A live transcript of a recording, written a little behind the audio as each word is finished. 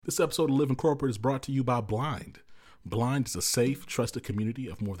This episode of Living Corporate is brought to you by Blind. Blind is a safe, trusted community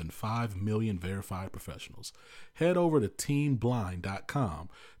of more than 5 million verified professionals. Head over to teamblind.com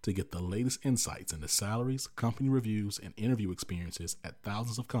to get the latest insights into salaries, company reviews, and interview experiences at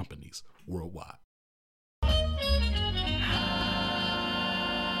thousands of companies worldwide.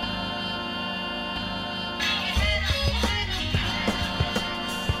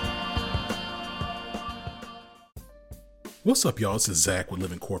 What's up, y'all? This is Zach with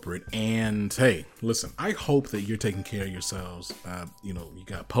Living Corporate, and hey, listen, I hope that you're taking care of yourselves. You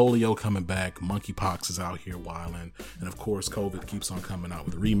got polio coming back, monkeypox is out here wilding, and of course, COVID keeps on coming out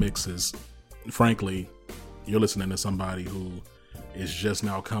with remixes. Frankly, you're listening to somebody who is just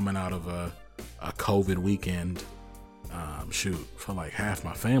now coming out of a COVID weekend. For like half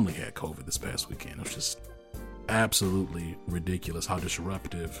my family had COVID this past weekend. It was just absolutely ridiculous how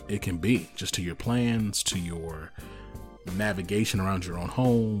disruptive it can be, just to your plans, to your navigation around your own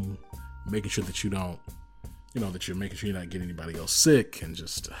home, making sure that you don't, that you're making sure you're not getting anybody else sick, and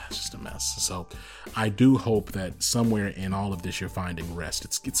just a mess. So I do hope that somewhere in all of this you're finding rest.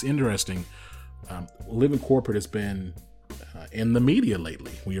 It's interesting. Living Corporate has been in the media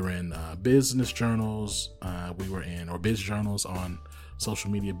lately. We were in business journals. Or biz journals on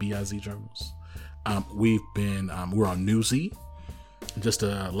social media, BIZ journals. We're on Newsy just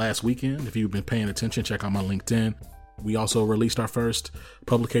last weekend. If you've been paying attention, check out my LinkedIn. We also released our first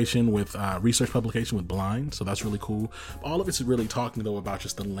publication with research publication with Blind, so that's really cool. All of it's really talking though about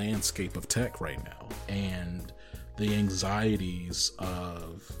just the landscape of tech right now and the anxieties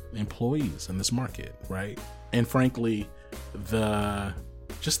of employees in this market, right? And frankly, the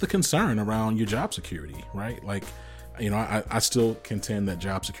concern around your job security, right? Like, I still contend that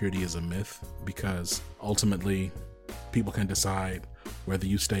job security is a myth, because ultimately people can decide whether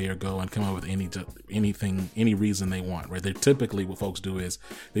you stay or go and come up with any reason they want, right? They typically, what folks do is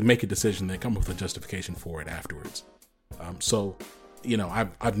they make a decision, they come up with a justification for it afterwards.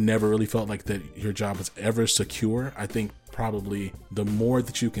 I've never really felt like that your job is ever secure. I think probably the more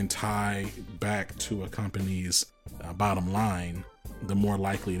that you can tie back to a company's bottom line, the more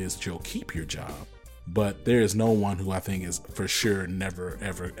likely it is that you'll keep your job. But there is no one who I think is for sure never,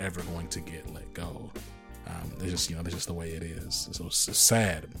 ever, ever going to get let go. That's just the way it is. So it's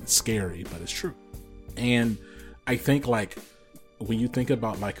sad, it's scary, but it's true. And I think, like, when you think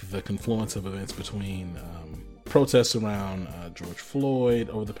about like the confluence of events between protests around George Floyd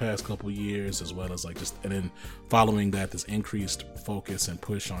over the past couple of years, as well as and then following that, this increased focus and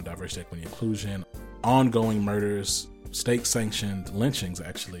push on diversity, equity, and inclusion, ongoing murders, state-sanctioned lynchings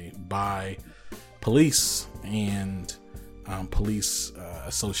actually by police and police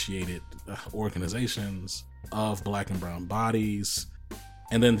associated organizations of Black and brown bodies,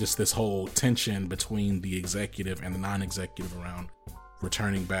 and then just this whole tension between the executive and the non-executive around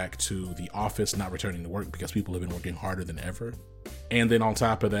returning back to the office, not returning to work because people have been working harder than ever. And then on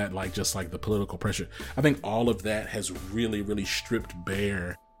top of that, the political pressure. I think all of that has really, really stripped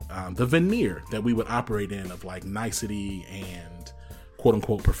bare the veneer that we would operate in of like nicety and quote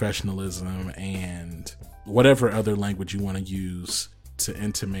unquote professionalism and whatever other language you want to use to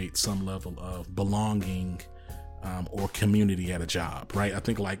intimate some level of belonging or community at a job, right? I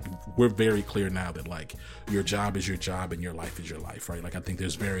think we're very clear now that your job is your job and your life is your life, right? I think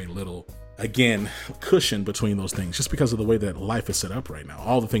there's very little, again, cushion between those things just because of the way that life is set up right now,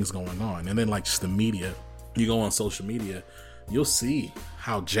 all the things going on. And then just the media, you go on social media, you'll see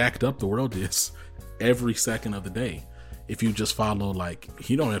how jacked up the world is every second of the day. If you just follow,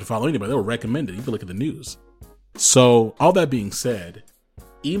 you don't have to follow anybody, they'll recommend it. You can look at the news. So all that being said,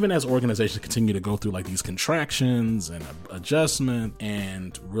 even as organizations continue to go through these contractions and adjustment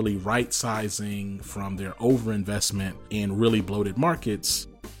and really right sizing from their overinvestment in really bloated markets,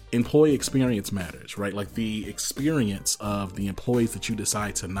 employee experience matters, right? The experience of the employees that you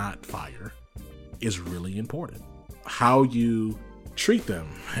decide to not fire is really important. How you treat them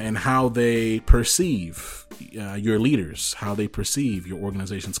and how they perceive your leaders, how they perceive your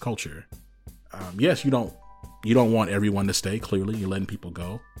organization's culture. Yes, you don't want everyone to stay. Clearly, you're letting people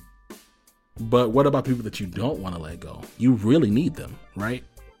go. But what about people that you don't want to let go? You really need them, right?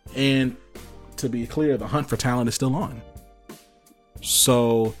 And to be clear, the hunt for talent is still on.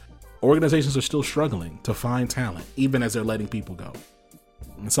 So organizations are still struggling to find talent, even as they're letting people go.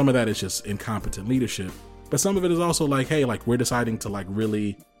 And some of that is just incompetent leadership. But some of it is also we're deciding to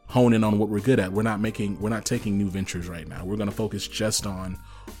really hone in on what we're good at. We're not taking new ventures right now. We're going to focus just on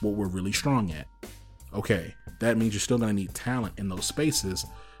what we're really strong at. Okay, that means you're still going to need talent in those spaces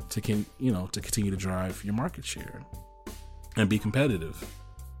to continue to drive your market share and be competitive.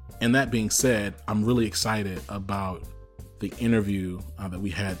 And that being said, I'm really excited about the interview that we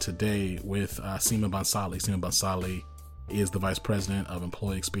had today with Seema Bhansali. Seema Bhansali is the Vice President of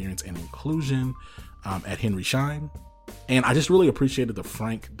Employee Experience and Inclusion at Henry Schein. And I just really appreciated the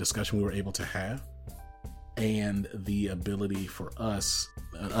frank discussion we were able to have, and the ability for us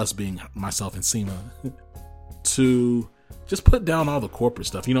being myself and Seema, to just put down all the corporate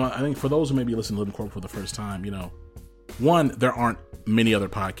stuff. I think for those who may be listening to Living Corporate for the first time, one, there aren't many other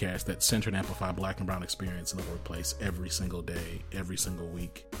podcasts that center and amplify Black and brown experience in the workplace every single day, every single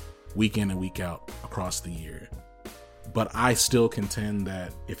week, week in and week out across the year. But I still contend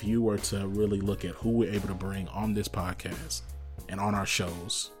that if you were to really look at who we're able to bring on this podcast and on our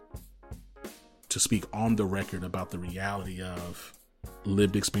shows to speak on the record about the reality of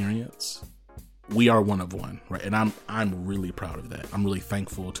lived experience, we are one of one, right? And I'm really proud of that. I'm really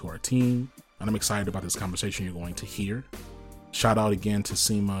thankful to our team, and I'm excited about this conversation you're going to hear. Shout out again to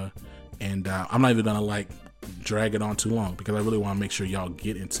Seema, and I'm not even gonna drag it on too long, because I really want to make sure y'all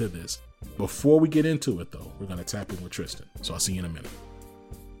get into this. Before we get into it, though, we're gonna tap in with Tristan. So I'll see you in a minute.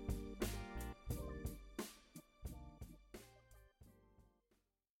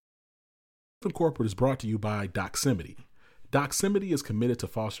 Living Corporate is brought to you by Doximity. Doximity is committed to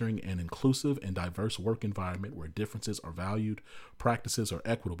fostering an inclusive and diverse work environment where differences are valued, practices are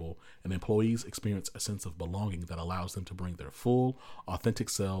equitable, and employees experience a sense of belonging that allows them to bring their full, authentic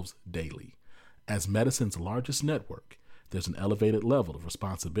selves daily. As medicine's largest network, there's an elevated level of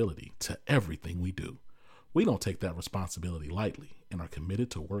responsibility to everything we do. We don't take that responsibility lightly and are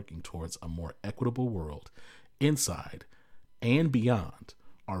committed to working towards a more equitable world inside and beyond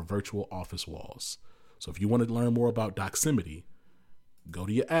our virtual office walls. So if you want to learn more about Doximity, go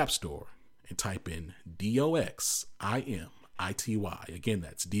to your app store and type in DOXIMITY. Again,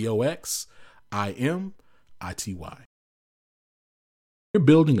 that's DOXIMITY. You're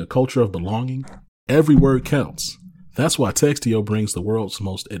building a culture of belonging. Every word counts. That's why Textio brings the world's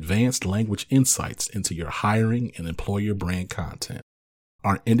most advanced language insights into your hiring and employer brand content.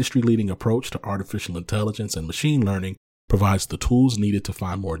 Our industry-leading approach to artificial intelligence and machine learning provides the tools needed to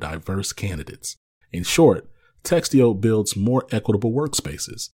find more diverse candidates. In short, Textio builds more equitable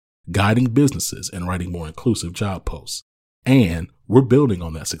workspaces, guiding businesses and writing more inclusive job posts. And we're building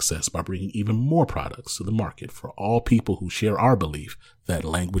on that success by bringing even more products to the market for all people who share our belief that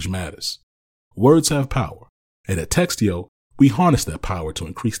language matters. Words have power, and at Textio, we harness that power to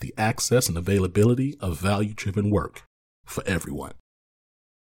increase the access and availability of value-driven work for everyone.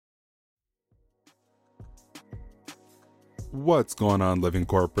 What's going on, Living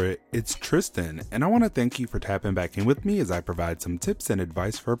Corporate? It's Tristan, and I want to thank you for tapping back in with me as I provide some tips and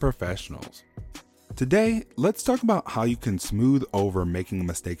advice for professionals. Today, let's talk about how you can smooth over making a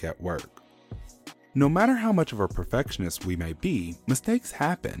mistake at work. No matter how much of a perfectionist we may be, mistakes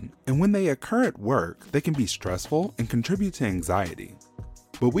happen, and when they occur at work, they can be stressful and contribute to anxiety.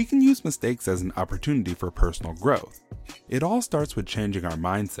 But we can use mistakes as an opportunity for personal growth. It all starts with changing our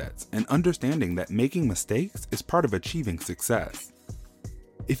mindsets and understanding that making mistakes is part of achieving success.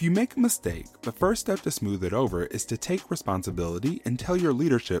 If you make a mistake, the first step to smooth it over is to take responsibility and tell your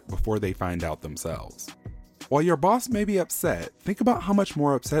leadership before they find out themselves. While your boss may be upset, think about how much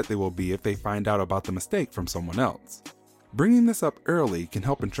more upset they will be if they find out about the mistake from someone else. Bringing this up early can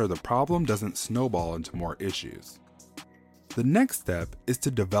help ensure the problem doesn't snowball into more issues. The next step is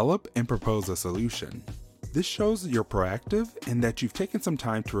to develop and propose a solution. This shows that you're proactive and that you've taken some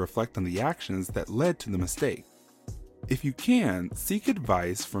time to reflect on the actions that led to the mistake. If you can, seek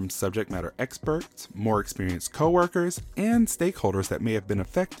advice from subject matter experts, more experienced coworkers, and stakeholders that may have been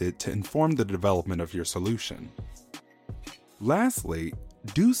affected to inform the development of your solution. Lastly,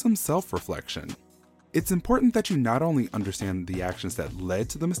 do some self-reflection. It's important that you not only understand the actions that led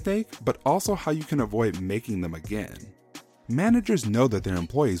to the mistake, but also how you can avoid making them again. Managers know that their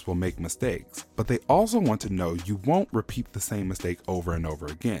employees will make mistakes, but they also want to know you won't repeat the same mistake over and over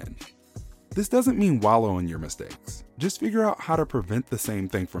again. This doesn't mean wallow in your mistakes. Just figure out how to prevent the same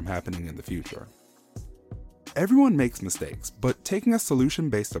thing from happening in the future. Everyone makes mistakes, but taking a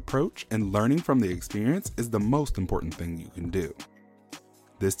solution-based approach and learning from the experience is the most important thing you can do.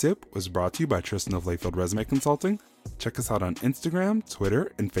 This tip was brought to you by Tristan of Layfield Resume Consulting. Check us out on Instagram,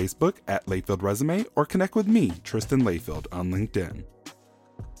 Twitter, and Facebook at Layfield Resume, or connect with me, Tristan Layfield, on LinkedIn.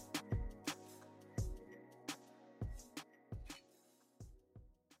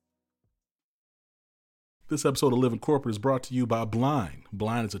 This episode of Living Corporate is brought to you by Blind.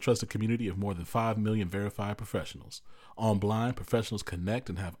 Blind is a trusted community of more than 5 million verified professionals. On Blind, professionals connect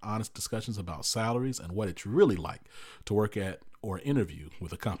and have honest discussions about salaries and what it's really like to work at or interview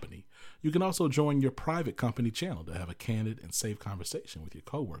with a company. You can also join your private company channel to have a candid and safe conversation with your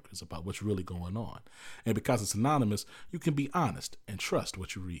coworkers about what's really going on. And because it's anonymous, you can be honest and trust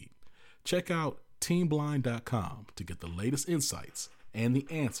what you read. Check out teamblind.com to get the latest insights and the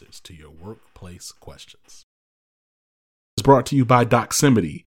answers to your workplace questions. It's brought to you by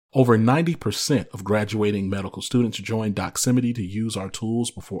Doximity. Over 90% of graduating medical students join Doximity to use our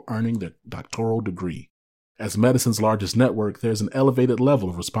tools before earning their doctoral degree. As medicine's largest network, there's an elevated level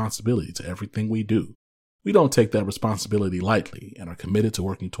of responsibility to everything we do. We don't take that responsibility lightly and are committed to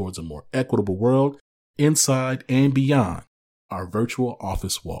working towards a more equitable world inside and beyond our virtual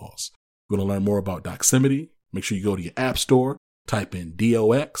office walls. If you want to learn more about Doximity, make sure you go to your app store, type in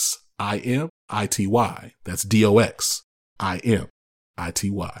DOXIMITY. That's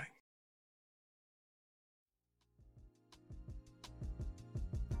DOXIMITY.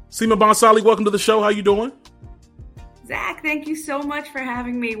 Seema Bhansali, welcome to the show. How you doing? Zach, thank you so much for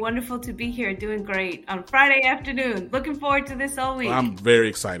having me. Wonderful to be here. Doing great on Friday afternoon. Looking forward to this all week. Well, I'm very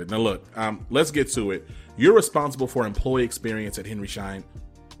excited. Now look, let's get to it. You're responsible for employee experience at Henry Schein.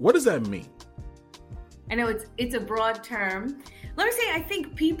 What does that mean? I know it's a broad term. Let me say, I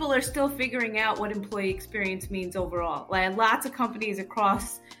think people are still figuring out what employee experience means overall. Like lots of companies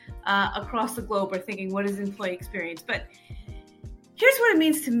across the globe are thinking, what is employee experience? But here's what it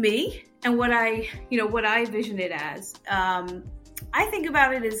means to me and what I vision it as. I think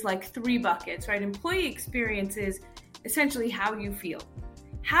about it as like 3 buckets, right? Employee experience is essentially how you feel.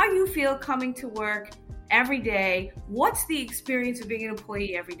 How you feel coming to work every day. What's the experience of being an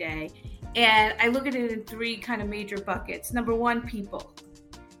employee every day? And I look at it in 3 kind of major buckets. Number 1, people.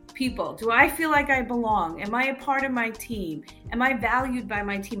 People. Do I feel like I belong? Am I a part of my team? Am I valued by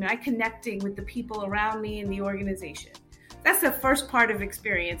my team? Am I connecting with the people around me in the organization? That's the first part of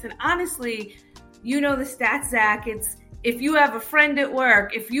experience. And honestly, you know the stats, Zach. It's if you have a friend at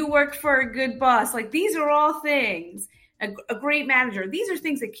work, if you work for a good boss, like these are all things. A great manager. These are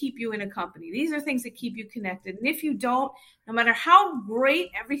things that keep you in a company. These are things that keep you connected. And if you don't, no matter how great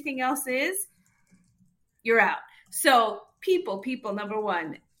everything else is, you're out. So people, number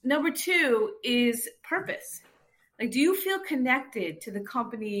 1. Number 2 is purpose. Like, do you feel connected to the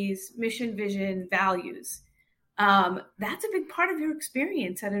company's mission, vision, values? That's a big part of your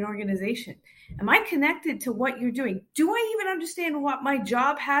experience at an organization. Am I connected to what you're doing? Do I even understand what my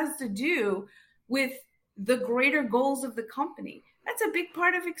job has to do with the greater goals of the company? That's a big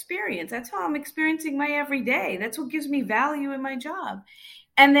part of experience. That's how I'm experiencing my everyday. That's what gives me value in my job.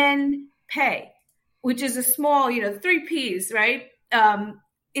 And then pay, which is a small, 3 P's, right?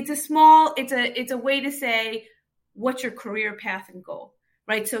 It's a way to say, what's your career path and goal,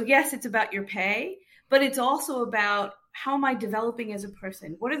 right? So yes, it's about your pay, but it's also about how am I developing as a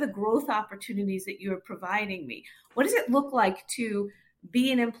person? What are the growth opportunities that you're providing me? What does it look like to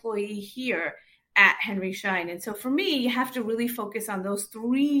be an employee here at Henry Schein? And so for me, you have to really focus on those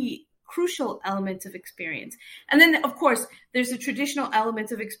 3 crucial elements of experience. And then, of course, there's the traditional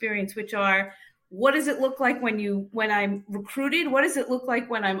elements of experience, which are, what does it look like when I'm recruited? What does it look like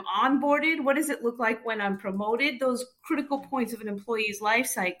when I'm onboarded? What does it look like when I'm promoted? Those critical points of an employee's life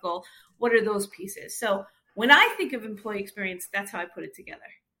cycle. What are those pieces? So when I think of employee experience, that's how I put it together.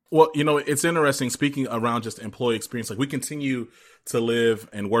 Well, it's interesting speaking around just employee experience. Like we continue to live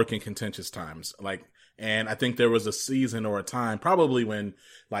and work in contentious times. And I think there was a season or a time probably when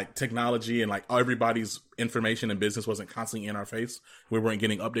like technology and like everybody's information and business wasn't constantly in our face. We weren't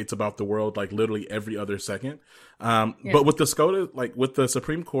getting updates about the world like literally every other second. But with the SCOTUS, like with the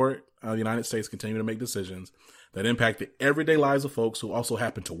Supreme Court of the United States continuing to make decisions that impact the everyday lives of folks who also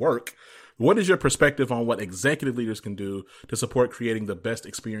happen to work, what is your perspective on what executive leaders can do to support creating the best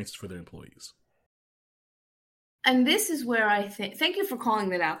experiences for their employees? And this is where I think, thank you for calling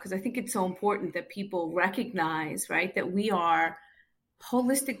that out, because I think it's so important that people recognize, right, that we are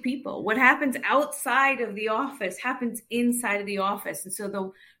holistic people. What happens outside of the office happens inside of the office. And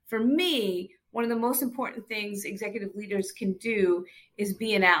so for me, one of the most important things executive leaders can do is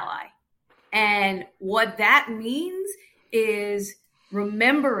be an ally. And what that means is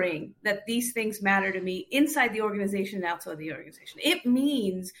remembering that these things matter to me inside the organization and outside the organization. It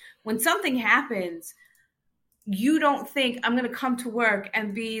means when something happens, you don't think I'm going to come to work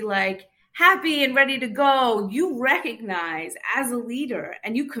and be like happy and ready to go. You recognize as a leader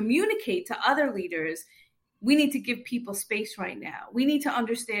and you communicate to other leaders, we need to give people space right now. We need to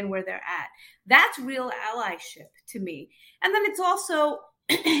understand where they're at. That's real allyship to me. And then it's also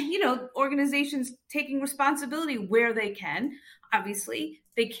organizations taking responsibility where they can. Obviously,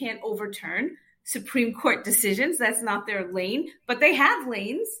 they can't overturn Supreme Court decisions. That's not their lane, but they have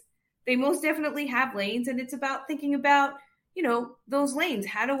lanes. They most definitely have lanes. And it's about thinking about, those lanes.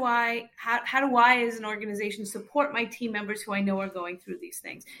 How do I as an organization support my team members who I know are going through these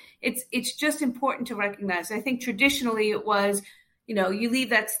things? It's just important to recognize. I think traditionally it was, you leave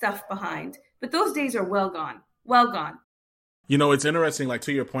that stuff behind, but those days are well gone. It's interesting, like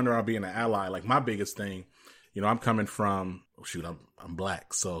to your point around being an ally, like my biggest thing, I'm coming from, I'm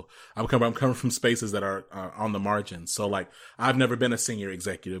Black. So I'm coming from spaces that are on the margins. So like, I've never been a senior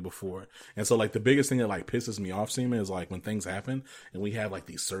executive before. And so like the biggest thing that like pisses me off, Seema, is like when things happen and we have like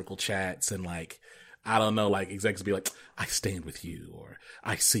these circle chats and like, I don't know, like executives be like, I stand with you, or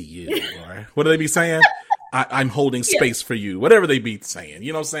I see you, or what do they be saying? I'm holding space for you, whatever they be saying,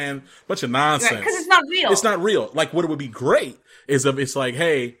 you know what I'm saying? Bunch of nonsense. Because it's not real. It's not real. Like what it would be great is if it's like,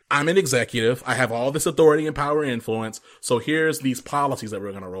 hey, I'm an executive. I have all this authority and power and influence. So here's these policies that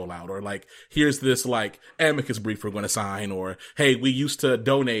we're going to roll out, or like, here's this like amicus brief we're going to sign, or hey, we used to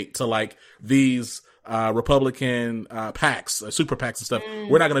donate to like these Republican PACs, super PACs and stuff.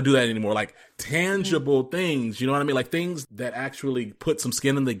 We're not going to do that anymore. Like tangible things, you know what I mean? Like things that actually put some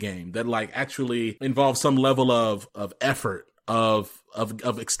skin in the game, that like actually involve some level of effort, of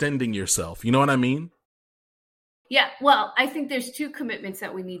extending yourself. You know what I mean? Yeah. Well, I think there's two commitments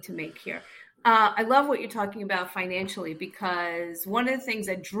that we need to make here. I love what you're talking about financially, because one of the things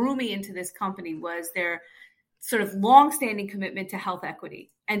that drew me into this company was their sort of longstanding commitment to health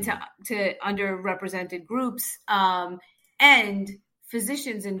equity and to underrepresented groups, and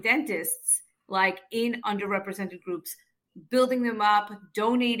physicians and dentists like in underrepresented groups, building them up,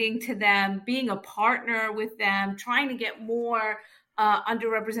 donating to them, being a partner with them, trying to get more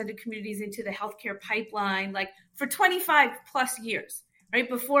underrepresented communities into the healthcare pipeline, like for 25 plus years, right?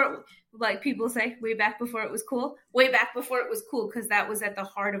 Before, like people say, way back before it was cool, because that was at the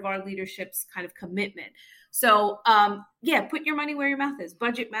heart of our leadership's kind of commitment. So, put your money where your mouth is.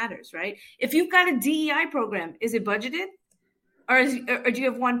 Budget matters, right? If you've got a DEI program, is it budgeted? Or do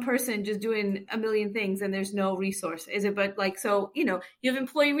you have one person just doing a million things and there's no resource? Is it, you have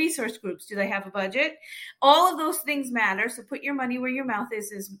employee resource groups. Do they have a budget? All of those things matter. So put your money where your mouth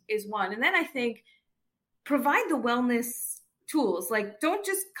is one. And then I think provide the wellness tools. Like, don't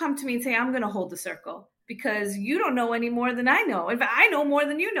just come to me and say, I'm going to hold the circle, because you don't know any more than I know. If I know more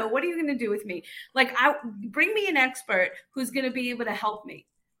than you know, what are you going to do with me? Like, bring me an expert who's going to be able to help me.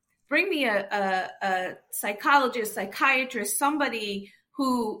 Bring me a psychologist, psychiatrist, somebody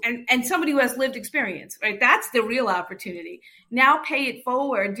who, and somebody who has lived experience, right? That's the real opportunity. Now pay it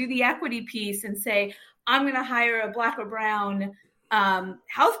forward, do the equity piece and say, I'm going to hire a Black or brown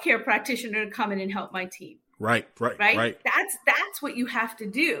healthcare practitioner to come in and help my team. Right. That's what you have to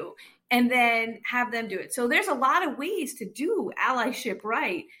do, and then have them do it. So there's a lot of ways to do allyship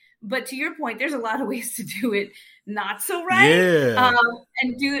right. But to your point, there's a lot of ways to do it not so right. Yeah.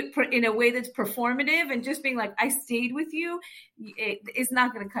 And do it in a way that's performative, and just being like, I stayed with you. It's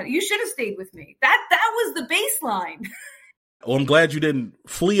not going to cut it. You should have stayed with me. That was the baseline. Well, I'm glad you didn't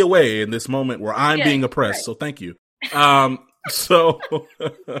flee away in this moment where I'm being oppressed. Right. So thank you. So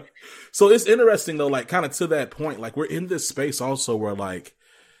it's interesting though, like kind of to that point, like we're in this space also where like,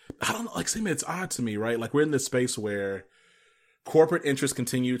 I don't know, like it's odd to me, right? Like we're in this space where corporate interests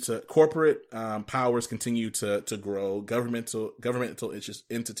corporate powers continue to grow, governmental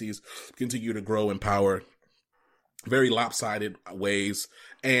entities continue to grow in power, very lopsided ways,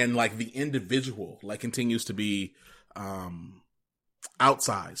 and like the individual like continues to be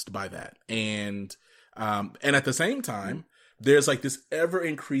outsized by that, and at the same time, there's like this ever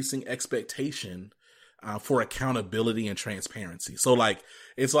increasing expectation for accountability and transparency. So like,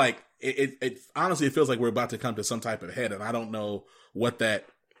 it's like, it honestly, it feels like we're about to come to some type of head, and I don't know what that,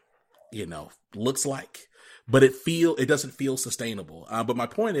 looks like, but it doesn't feel sustainable. But my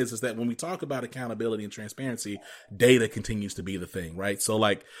point is that when we talk about accountability and transparency, data continues to be the thing, right? So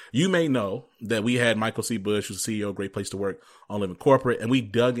like, you may know that we had Michael C. Bush, who's the CEO of Great Place to Work, on Living Corporate, and we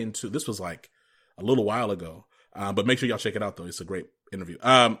dug into, this was like a little while ago, but make sure y'all check it out though. It's a great interview.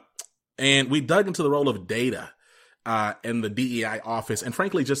 And we dug into the role of data in the DEI office, and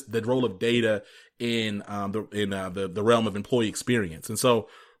frankly, just the role of data in the realm of employee experience. And so,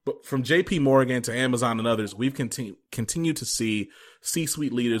 but from JP Morgan to Amazon and others, we've continued to see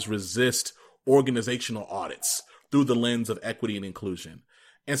C-suite leaders resist organizational audits through the lens of equity and inclusion.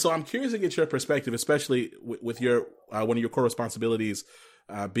 And so I'm curious to get your perspective, especially with your one of your core responsibilities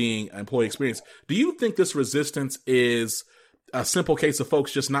being employee experience. Do you think this resistance is a simple case of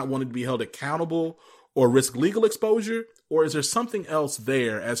folks just not wanting to be held accountable or risk legal exposure? or is there something else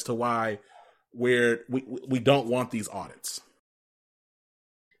there as to why we don't want these audits?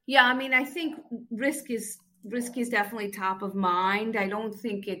 Yeah, I mean, I think risk is definitely top of mind. I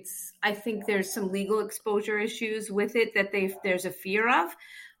think there's some legal exposure issues with it that there's a fear of.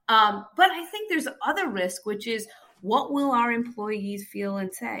 But I think there's other risk, which is, what will our employees feel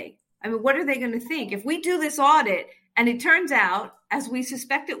and say? I mean, what are they going to think? If we do this audit and it turns out, as we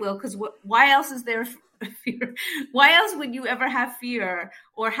suspect it will, because why else is there fear? Why else would you ever have fear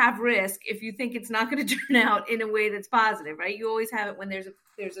or have risk if you think it's not going to turn out in a way that's positive, right? You always have it when there's a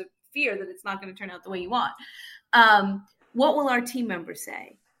fear that it's not going to turn out the way you want. What will our team members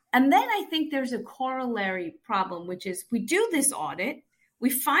say? And then I think there's a corollary problem, which is, we do this audit, we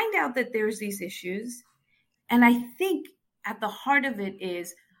find out that there's these issues, and I think at the heart of it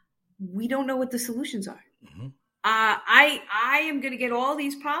is, we don't know what the solutions are. Mm-hmm. I am going to get all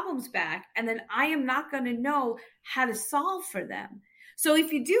these problems back, and then I am not going to know how to solve for them. So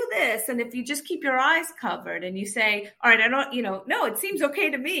if you do this, and if you just keep your eyes covered and you say, all right, I don't, no, it seems okay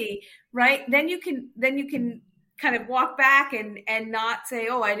to me, right? Then you can kind of walk back and not say,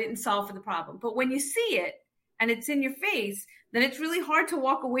 oh, I didn't solve for the problem. But when you see it and it's in your face, then it's really hard to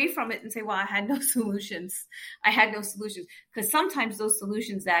walk away from it and say, well, I had no solutions. Because sometimes those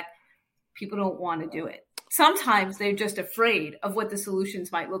solutions, that people don't want to do it. Sometimes they're just afraid of what the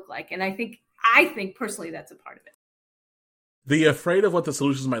solutions might look like. And I think personally that's a part of it. The afraid of what the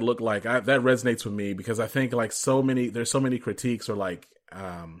solutions might look like, that resonates with me, because I think there's so many critiques, or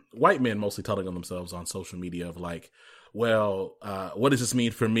white men mostly telling on themselves on social media of well, what does this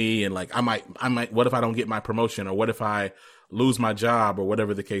mean for me? And I might, what if I don't get my promotion, or what if I lose my job, or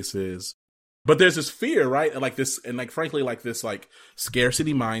whatever the case is. But there's this fear, right? Frankly, this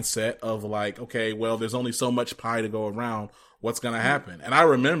scarcity mindset of okay, well, there's only so much pie to go around. What's going to happen? And I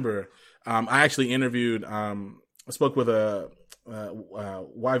remember, I actually interviewed, I spoke with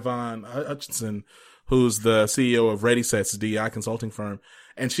Yvonne Hutchinson, who's the CEO of Ready Sets, DEI consulting firm.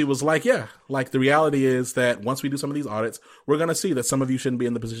 And she was the reality is that once we do some of these audits, we're going to see that some of you shouldn't be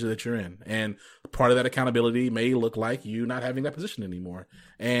in the position that you're in. And part of that accountability may look like you not having that position anymore.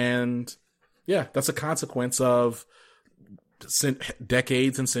 And yeah, that's a consequence of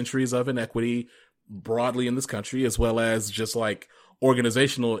decades and centuries of inequity broadly in this country, as well as just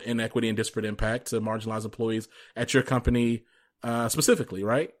organizational inequity and disparate impact to marginalized employees at your company specifically,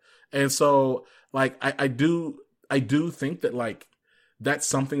 right? And so I do think that that's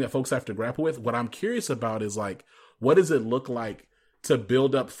something that folks have to grapple with. What I'm curious about is what does it look like to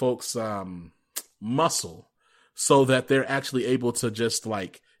build up folks' muscle so that they're actually able to just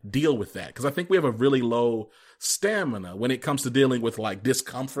deal with that? Because I think we have a really low stamina when it comes to dealing with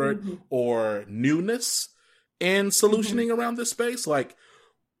discomfort mm-hmm. or newness and solutioning mm-hmm. around this space.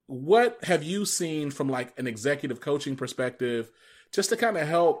 What have you seen from an executive coaching perspective, just to kind of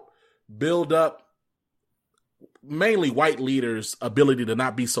help build up mainly white leaders' ability to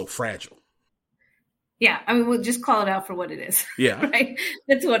not be so fragile? Yeah, I mean, we'll just call it out for what it is. Yeah, right.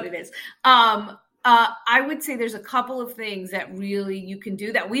 That's what it is. I would say there's a couple of things that really you can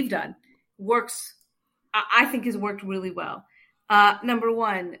do that we've done. I think has worked really well. Number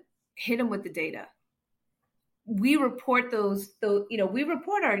one, hit them with the data. We report we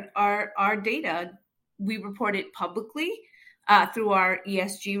report our data. We report it publicly through our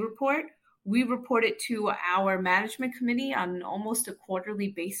ESG report. We report it to our management committee on almost a quarterly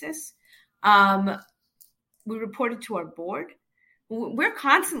basis. We report it to our board. We're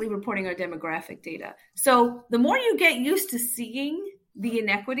constantly reporting our demographic data. So the more you get used to seeing the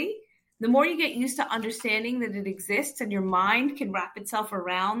inequity, the more you get used to understanding that it exists and your mind can wrap itself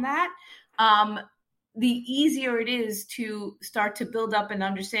around that, the easier it is to start to build up an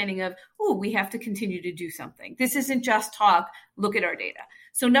understanding of, we have to continue to do something. This isn't just talk, look at our data.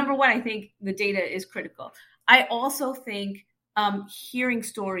 So number one, I think the data is critical. I also think hearing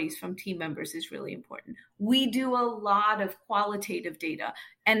stories from team members is really important. We do a lot of qualitative data,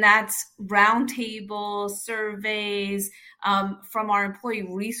 and that's roundtables, surveys from our employee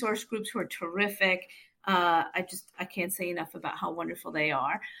resource groups, who are terrific. I can't say enough about how wonderful they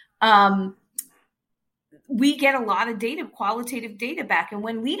are. We get a lot of data, qualitative data back. And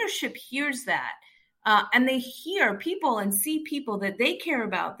when leadership hears that, and they hear people and see people that they care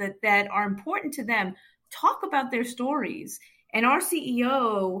about, that are important to them, talk about their stories. And our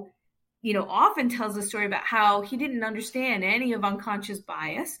CEO, often tells a story about how he didn't understand any of unconscious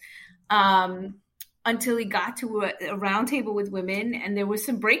bias until he got to a roundtable with women, and there was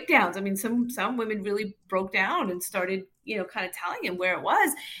some breakdowns. I mean, some women really broke down and started, kind of telling him where it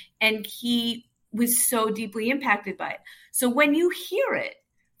was, and he was so deeply impacted by it. So when you hear it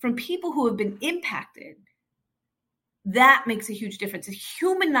from people who have been impacted, that makes a huge difference. It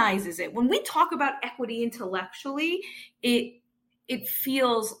humanizes it. When we talk about equity intellectually, it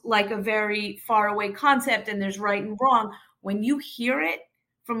feels like a very far away concept and there's right and wrong. When you hear it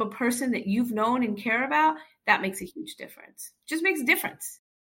from a person that you've known and care about, that makes a huge difference. Just makes a difference.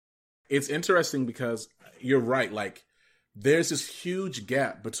 It's interesting because you're right. Like, there's this huge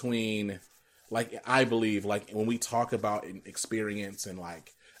gap between, like, I believe, like, when we talk about experience and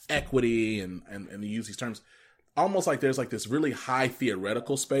like equity and use these terms, almost like there's like this really high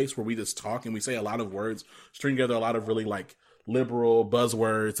theoretical space where we just talk and we say a lot of words, string together a lot of really like liberal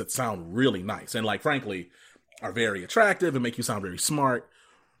buzzwords that sound really nice and like, frankly, are very attractive and make you sound very smart.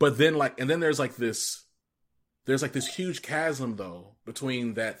 But then like, and then there's like this huge chasm though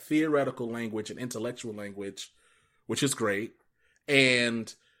between that theoretical language and intellectual language, which is great,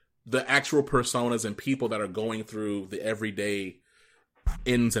 and the actual personas and people that are going through the everyday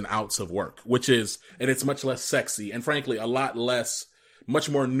ins and outs of work, which is, and it's much less sexy and frankly a lot less, much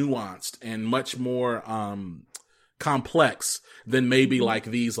more nuanced and much more complex than maybe like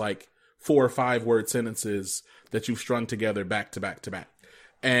these like 4 or 5 word sentences that you've strung together back to back to back.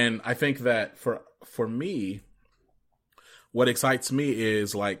 And I think that for me, what excites me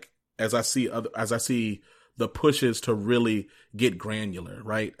is like, as I see the pushes to really get granular,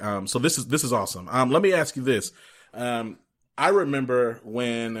 right? So this is awesome. Let me ask you this. I remember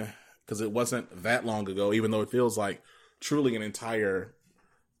when, because it wasn't that long ago, even though it feels like truly an entire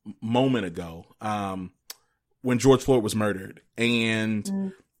moment ago, when George Floyd was murdered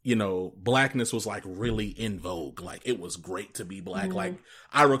and, you know, blackness was like really in vogue. Like it was great to be black. Like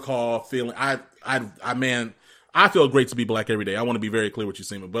I recall feeling, I feel great to be black every day. I want to be very clear with you,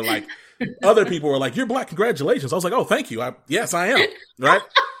 Seema. But like other people were like, "You're black, congratulations." I was like, "Oh, thank you. Yes, I am." Right.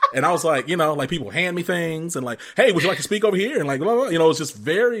 And I was like, you know, like people hand me things and like, "Hey, would you like to speak over here?" And like, blah, blah. You know, it's just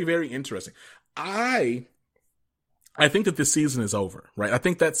very, very interesting. I think that this season is over, right? I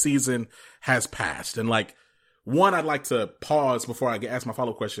think that season has passed. And like, one, I'd like to pause before I ask my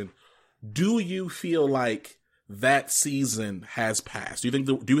follow-up question. Do you feel like that season has passed? Do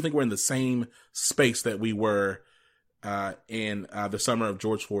you think we're in the same space that we were in the summer of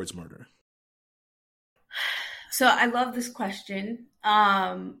George Floyd's murder? So I love this question.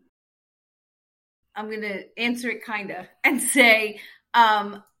 I'm going to answer it kind of and say,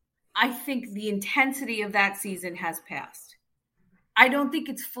 I think the intensity of that season has passed. I don't think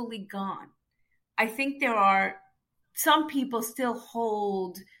it's fully gone. I think there are some people still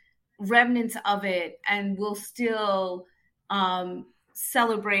hold remnants of it and will still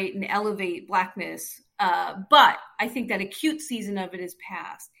celebrate and elevate blackness. But I think that acute season of it is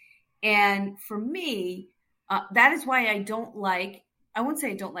past. And for me, that is why I wouldn't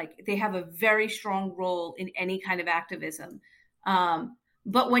say I don't like, they have a very strong role in any kind of activism.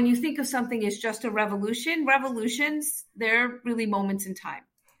 But when you think of something as just a revolutions, they're really moments in time.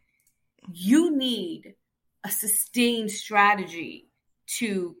 You need a sustained strategy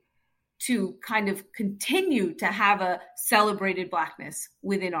to kind of continue to have a celebrated blackness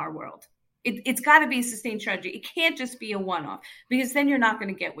within our world. It's got to be a sustained strategy. It can't just be a one-off, because then you're not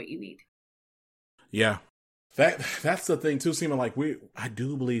going to get what you need. Yeah. That's the thing too, Seema. Like I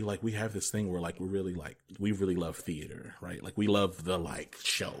do believe like we have this thing where like we really love theater, right? Like we love the like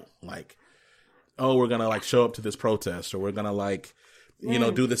show, like, oh, we're gonna like show up to this protest, or we're gonna like, you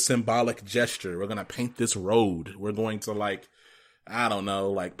know, do this symbolic gesture. We're gonna paint this road. We're going to like, I don't know,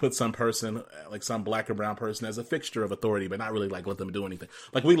 like put some person, like some black or brown person as a fixture of authority, but not really like let them do anything.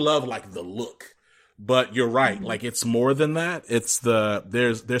 Like we love like the look. But you're right. Like it's more than that. It's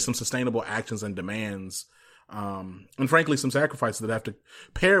there's some sustainable actions and demands. And frankly, some sacrifices that have to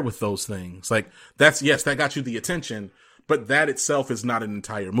pair with those things. Like that got you the attention, but that itself is not an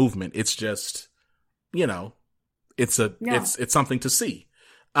entire movement. It's just, you know, it's something to see.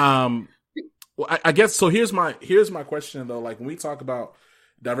 Well, I guess, so here's my question though. Like when we talk about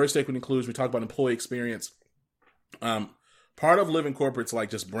diversity, equity, inclusion, we talk about employee experience. Part of Living Corporate's like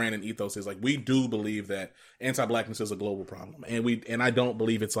just brand and ethos is like, we do believe that anti-blackness is a global problem. And I don't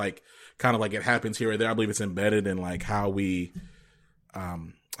believe it's like kind of like it happens here or there. I believe it's embedded in like how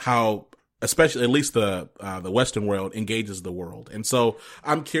especially at least the Western world engages the world. And so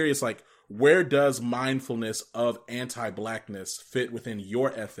I'm curious, like, where does mindfulness of anti-blackness fit within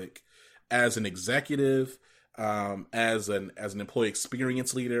your ethic as an executive, as an employee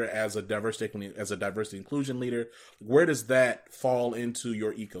experience leader, as a diversity inclusion leader? Where does that fall into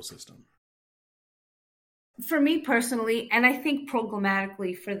your ecosystem? For me personally, and I think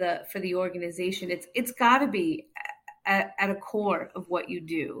programmatically for the organization, it's got to be at a core of what you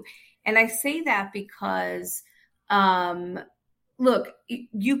do. And I say that because, look,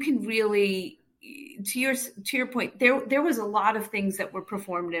 you can really to your point, there was a lot of things that were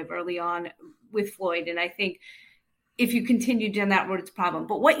performative early on with Floyd, and I think if you continue down that road, it's a problem.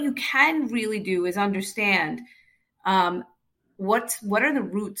 But what you can really do is understand what are the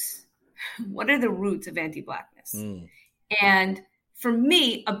roots. What are the roots of anti-Blackness? And for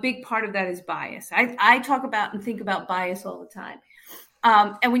me, a big part of that is bias. I talk about and think about bias all the time.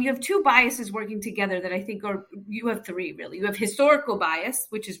 And when you have two biases working together that I think you have three really. You have historical bias,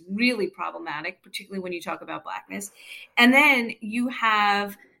 which is really problematic, particularly when you talk about Blackness. And then you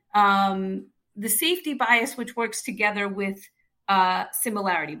have the safety bias, which works together with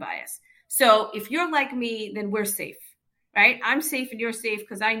similarity bias. So if you're like me, then we're safe, right? I'm safe and you're safe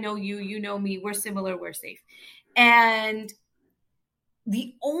because I know you, you know me, we're similar, we're safe. And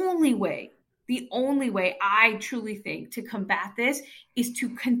the only way I truly think to combat this is to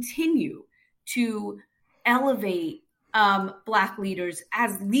continue to elevate Black leaders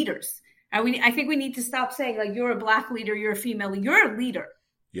as leaders. I think we need to stop saying like, you're a Black leader, you're a female, you're a leader.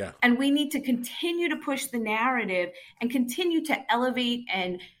 Yeah. And we need to continue to push the narrative and continue to elevate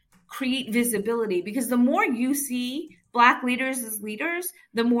and create visibility, because the more you see Black leaders as leaders,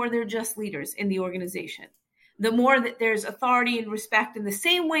 the more they're just leaders in the organization. The more that there's authority and respect in the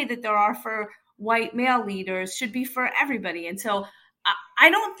same way that there are for white male leaders should be for everybody. And so I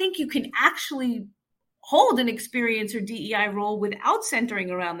don't think you can actually hold an experience or DEI role without centering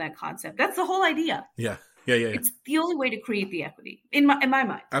around that concept. That's the whole idea. Yeah. It's the only way to create the equity in my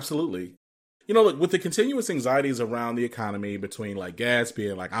mind. Absolutely. You know, look, with the continuous anxieties around the economy between like gas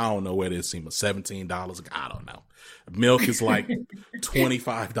being like, I don't know where it is, $17, I don't know. Milk is like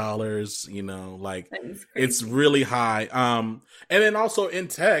 $25, you know, like it's really high. And then also in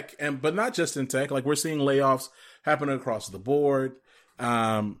tech, but not just in tech, like we're seeing layoffs happening across the board.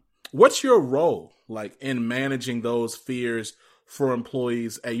 What's your role like in managing those fears for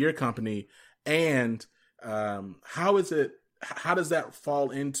employees at your company? And how does that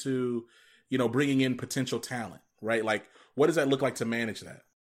fall into, you know, bringing in potential talent, right? Like, what does that look like to manage that?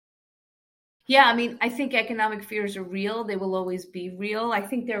 Yeah, I mean, I think economic fears are real. They will always be real. I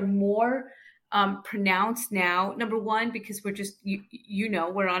think they're more pronounced now. Number one, because we're just,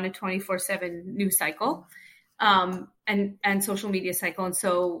 we're on a 24/7 news cycle and social media cycle. And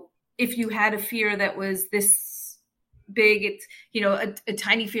so if you had a fear that was this big, it's, a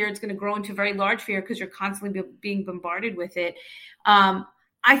tiny fear, it's going to grow into a very large fear because you're constantly being bombarded with it.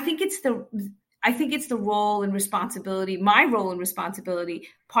 I think it's the role and responsibility, my role and responsibility.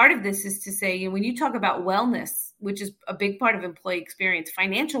 Part of this is to say, when you talk about wellness, which is a big part of employee experience,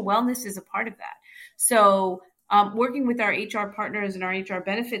 financial wellness is a part of that. So working with our HR partners and our HR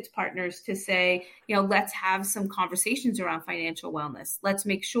benefits partners to say, let's have some conversations around financial wellness. Let's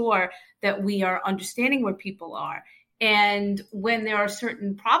make sure that we are understanding where people are. And when there are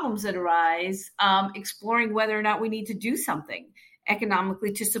certain problems that arise, exploring whether or not we need to do something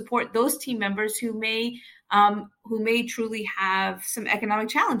economically to support those team members who may truly have some economic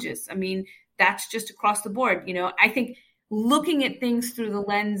challenges. I mean, that's just across the board. I think looking at things through the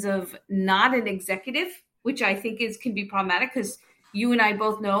lens of not an executive, which I think can be problematic, because you and I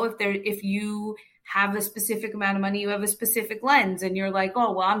both know if you have a specific amount of money, you have a specific lens, and you're like,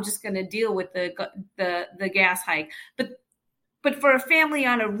 oh, well, I'm just going to deal with the gas hike. But for a family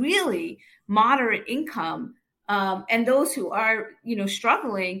on a really moderate income, and those who are,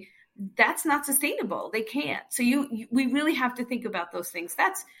 struggling, that's not sustainable. They can't. So we really have to think about those things.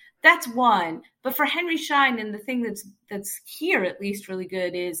 That's one. But for Henry Schein, and the thing that's here at least really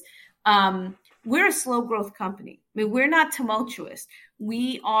good is we're a slow growth company. I mean, we're not tumultuous.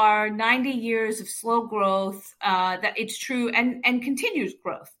 We are 90 years of slow growth, that it's true, and continues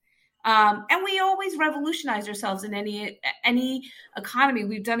growth. And we always revolutionize ourselves in any economy.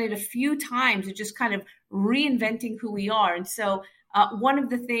 We've done it a few times of just kind of reinventing who we are. And so one of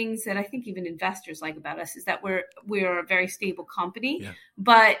the things that I think even investors like about us is that we're a very stable company,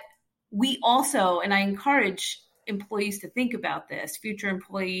 but we also, and I encourage employees to think about this, future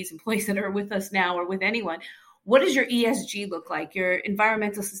employees that are with us now or with anyone, what does your ESG look like? Your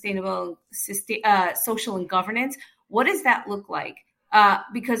environmental, sustainable, social and governance, what does that look like?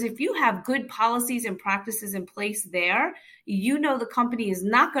 Because if you have good policies and practices in place there, the company is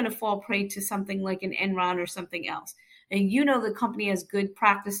not going to fall prey to something like an Enron or something else. And the company has good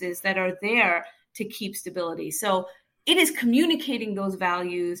practices that are there to keep stability. So it is communicating those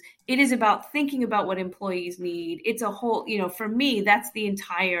values. It is about thinking about what employees need. It's a whole, for me, that's the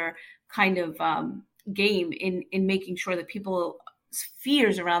entire kind of game in making sure that people's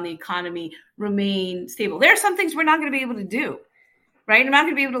fears around the economy remain stable. There are some things we're not going to be able to do. Right? I'm not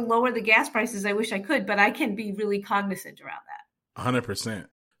going to be able to lower the gas prices. I wish I could, but I can be really cognizant around that. 100%.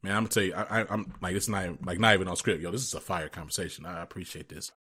 Man, I'm gonna tell you, I'm like, it's not even on script, yo. This is a fire conversation. I appreciate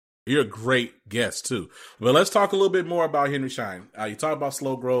this. You're a great guest too. But let's talk a little bit more about Henry Schein. You talk about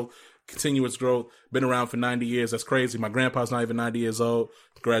slow growth, continuous growth. Been around for 90 years. That's crazy. My grandpa's not even 90 years old.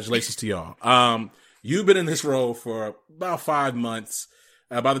 Congratulations to y'all. You've been in this role for about 5 months.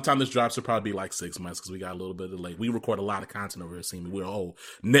 By the time this drops, it'll probably be like 6 months because we got a little bit of delay. We record a lot of content over here, see me. We're a whole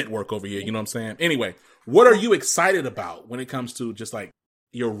network over here. You know what I'm saying? Anyway, what are you excited about when it comes to just like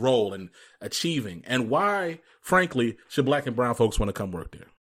your role and achieving, and why, frankly, should Black and brown folks want to come work there?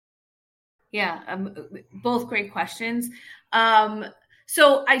 Yeah, both great questions.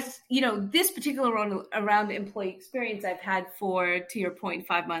 So this particular role around employee experience I've had for, to your point,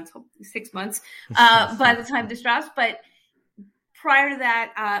 5 months, hopefully 6 months by the time this drops. But prior to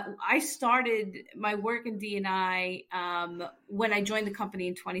that, I started my work in D&I when I joined the company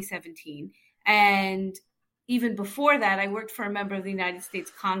in 2017. And even before that, I worked for a member of the United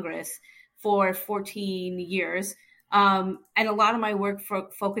States Congress for 14 years. And a lot of my work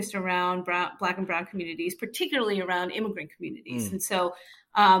focused around Black and brown communities, particularly around immigrant communities. And so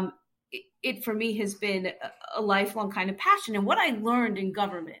it for me has been a lifelong kind of passion. And what I learned in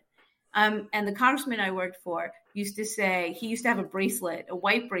government, and the congressman I worked for used to say, he used to have a bracelet, a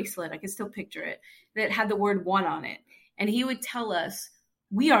white bracelet, I can still picture it, that had the word one on it. And he would tell us,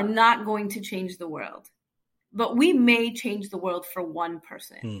 we are not going to change the world, but we may change the world for one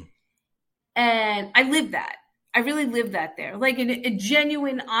person. And I lived that. I really lived that there. Like a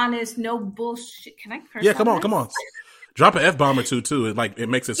genuine, honest, no bullshit. Can I curse? Yeah, come on. Drop an F-bomb or two, too. It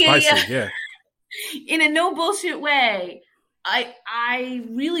makes it spicy. Yeah. In a no bullshit way. I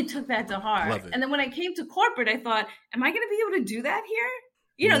really took that to heart. Love it. And then when I came to corporate, I thought, am I going to be able to do that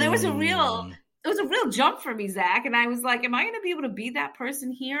here? There was a real jump for me, Zach. And I was like, am I going to be able to be that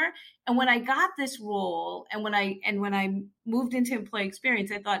person here? And when I got this role and when I moved into employee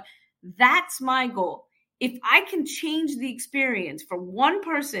experience, I thought, that's my goal. If I can change the experience for one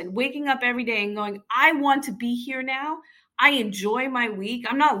person waking up every day and going, I want to be here now. I enjoy my week.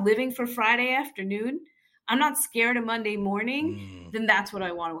 I'm not living for Friday afternoon. I'm not scared of Monday morning. Then that's what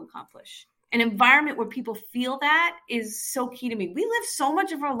I want to accomplish. An environment where people feel that is so key to me. We live so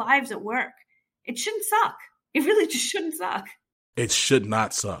much of our lives at work. It shouldn't suck. It really just shouldn't suck. It should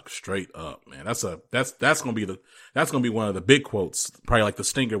not suck, straight up, man. That's gonna be one of the big quotes, probably like the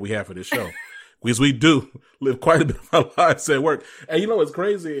stinger we have for this show. Because we do live quite a bit of our lives at work. And you know what's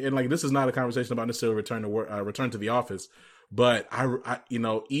crazy? And like, this is not a conversation about necessarily return to the office. But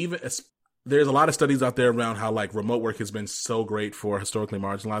there's a lot of studies out there around how like remote work has been so great for historically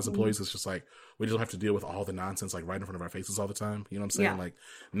marginalized employees. It's just like, we just have to deal with all the nonsense like right in front of our faces all the time. You know what I'm saying? Yeah. Like,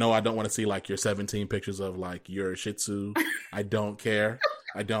 no, I don't want to see like your 17 pictures of like your Shih Tzu. I don't care.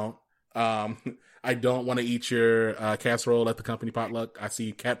 I don't. I don't want to eat your casserole at the company potluck. I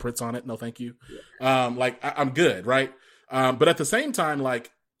see cat prints on it. No, thank you. I'm good, right? But at the same time,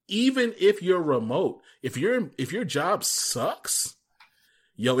 like, even if you're remote, if your job sucks,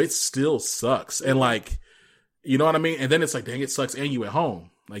 yo, it still sucks. And like, you know what I mean? And then it's like, dang, it sucks. And you at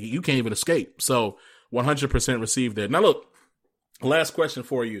home, like you can't even escape. So 100% received there. Now look, last question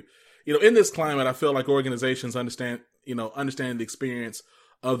for you. In this climate, I feel like organizations understand the experience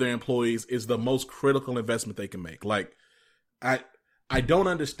of their employees is the most critical investment they can make. Like, I don't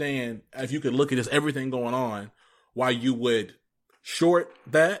understand, if you could look at just everything going on, why you would short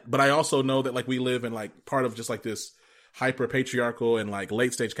that. But I also know that like we live in like part of just like this hyper patriarchal and like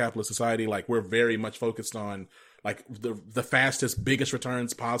late stage capitalist society. Like we're very much focused on like the fastest, biggest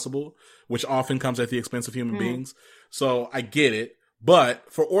returns possible, which often comes at the expense of human beings. So I get it.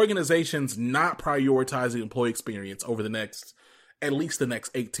 But for organizations not prioritizing employee experience over at least the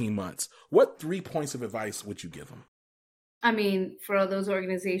next 18 months, what 3 points of advice would you give them? I mean, for those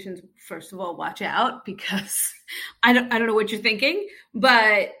organizations, first of all, watch out, because I don't know what you're thinking.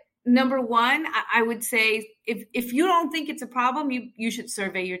 But number one, I would say if you don't think it's a problem, you should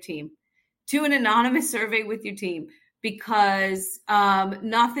survey your team. Do an anonymous survey with your team, because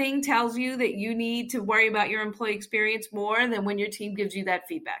nothing tells you that you need to worry about your employee experience more than when your team gives you that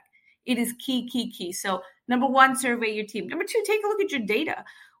feedback. It is key. So number one, survey your team. Number two, take a look at your data.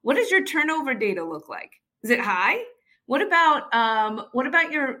 What does your turnover data look like? Is it high? What about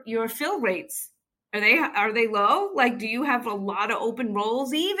your fill rates? Are they low? Like, do you have a lot of open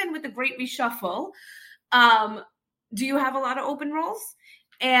roles? Even with the great reshuffle, do you have a lot of open roles?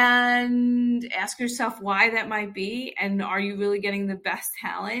 And ask yourself why that might be. And are you really getting the best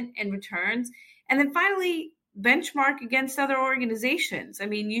talent and returns? And then finally, benchmark against other organizations. I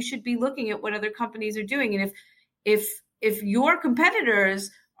mean, you should be looking at what other companies are doing. And if your competitors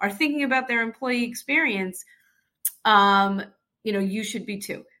are thinking about their employee experience, you should be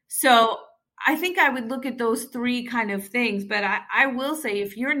too. So I think I would look at those three kind of things. But I will say,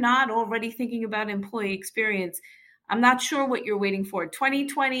 if you're not already thinking about employee experience, I'm not sure what you're waiting for.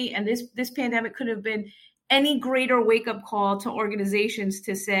 2020 and this pandemic could have been any greater wake-up call to organizations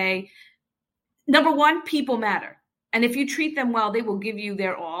to say, number one, people matter. And if you treat them well, they will give you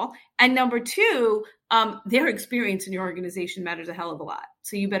their all. And number two, their experience in your organization matters a hell of a lot.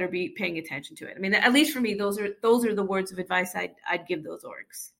 So you better be paying attention to it. I mean, at least for me, those are the words of advice I'd give those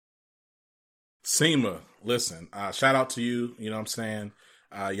orgs. Seema, listen, shout out to you. You know what I'm saying?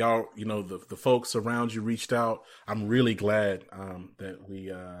 Y'all, you know, the folks around you reached out. I'm really glad that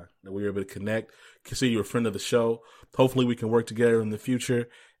we were able to connect. Consider you a friend of the show. Hopefully we can work together in the future.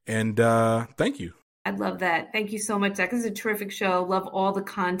 And thank you. I love that. Thank you so much, Zach. This is a terrific show. Love all the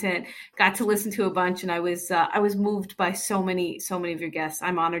content. Got to listen to a bunch, and I was moved by so many of your guests.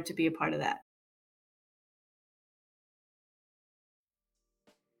 I'm honored to be a part of that.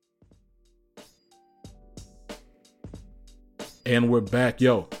 And we're back.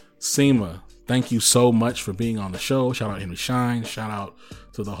 Yo, Seema, thank you so much for being on the show. Shout out Henry Schein. Shout out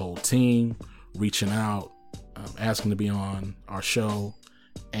to the whole team reaching out, asking to be on our show.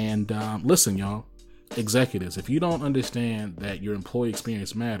 And listen, y'all, executives, if you don't understand that your employee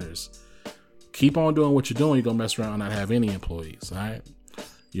experience matters, keep on doing what you're doing. You're going to mess around and not have any employees, all right?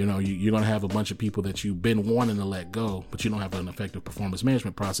 You know, you're going to have a bunch of people that you've been wanting to let go, but you don't have an effective performance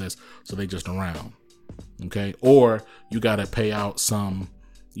management process, so they just around. Okay. Or you got to pay out some,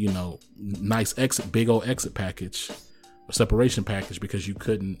 you know, nice big old exit package or separation package because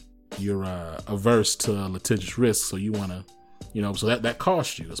you're averse to litigious risk. So you want to, you know, so that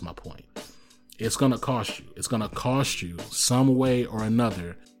costs you, is my point. It's going to cost you. It's going to cost you some way or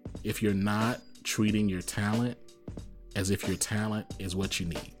another if you're not treating your talent as if your talent is what you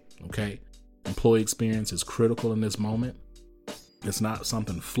need. Okay. Employee experience is critical in this moment. It's not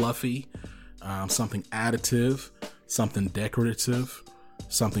something fluffy. Something additive, something decorative,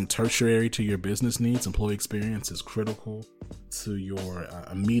 something tertiary to your business needs. Employee experience is critical to your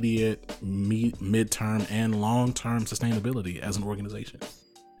immediate, midterm, and long-term sustainability as an organization.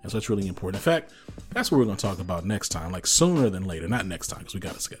 And so it's really important. In fact, that's what we're going to talk about next time, like sooner than later. Not next time because we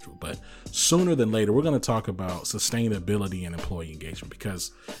got a schedule, but sooner than later, we're going to talk about sustainability and employee engagement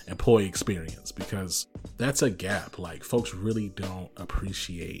because employee experience, because that's a gap. Like folks really don't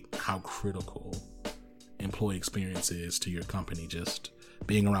appreciate how critical employee experience is to your company just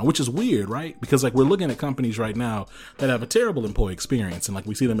being around, which is weird, right? Because like we're looking at companies right now that have a terrible employee experience and like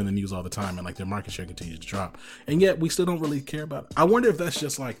we see them in the news all the time and like their market share continues to drop. And yet we still don't really care about it. I wonder if that's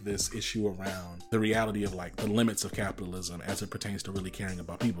just like this issue around the reality of like the limits of capitalism as it pertains to really caring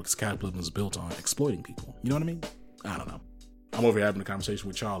about people, because capitalism is built on exploiting people. You know what I mean? I don't know. I'm over here having a conversation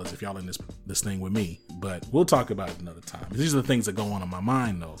with y'all as if y'all in this thing with me, but we'll talk about it another time. These are the things that go on in my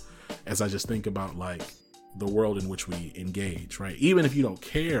mind though, as I just think about like the world in which we engage, right? Even if you don't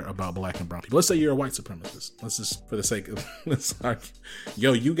care about black and brown people, let's say you're a white supremacist. Let's just, for the sake of, it's like,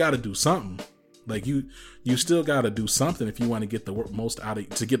 yo, you got to do something. Like you still got to do something if you want to get the most out of,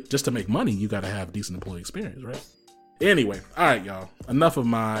 just to make money, you got to have decent employee experience, right? Anyway, all right, y'all. Enough of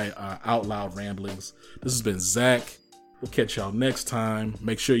my out loud ramblings. This has been Zach. We'll catch y'all next time.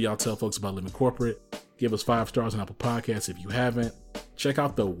 Make sure y'all tell folks about Living Corporate. Give us 5 stars on Apple Podcasts if you haven't. Check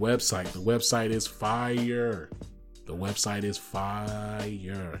out the website. The website is fire. The website is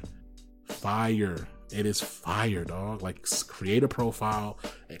fire. Fire. It is fire, dog. Like, create a profile,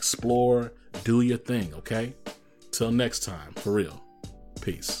 explore, do your thing, okay? Till next time, for real.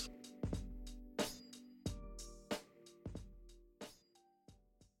 Peace.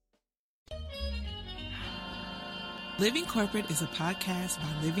 Living Corporate is a podcast by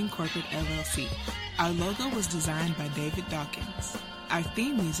Living Corporate LLC. Our logo was designed by David Dawkins. Our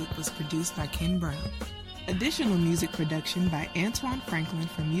theme music was produced by Ken Brown. Additional music production by Antoine Franklin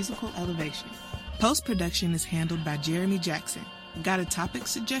for Musical Elevation. Post-production is handled by Jeremy Jackson. Got a topic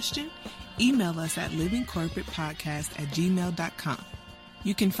suggestion? Email us at livingcorporatepodcast@gmail.com.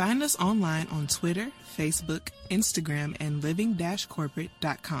 You can find us online on Twitter, Facebook, Instagram, and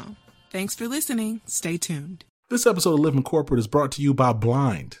living-corporate.com. Thanks for listening. Stay tuned. This episode of Living Corporate is brought to you by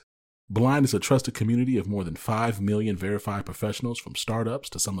Blind. Blind is a trusted community of more than 5 million verified professionals from startups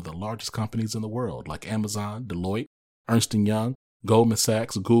to some of the largest companies in the world like Amazon, Deloitte, Ernst & Young, Goldman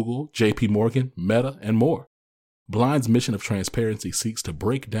Sachs, Google, JP Morgan, Meta, and more. Blind's mission of transparency seeks to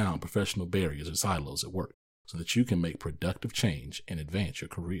break down professional barriers and silos at work so that you can make productive change and advance your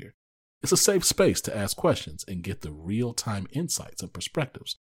career. It's a safe space to ask questions and get the real-time insights and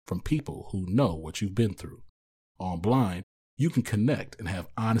perspectives from people who know what you've been through. On Blind, you can connect and have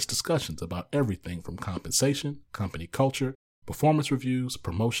honest discussions about everything from compensation, company culture, performance reviews,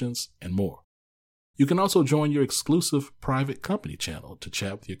 promotions, and more. You can also join your exclusive private company channel to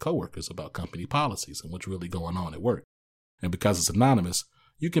chat with your coworkers about company policies and what's really going on at work. And because it's anonymous,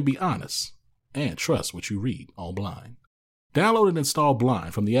 you can be honest and trust what you read on Blind. Download and install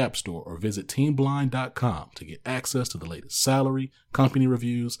Blind from the App Store or visit teamblind.com to get access to the latest salary, company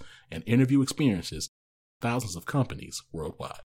reviews, and interview experiences thousands of companies worldwide.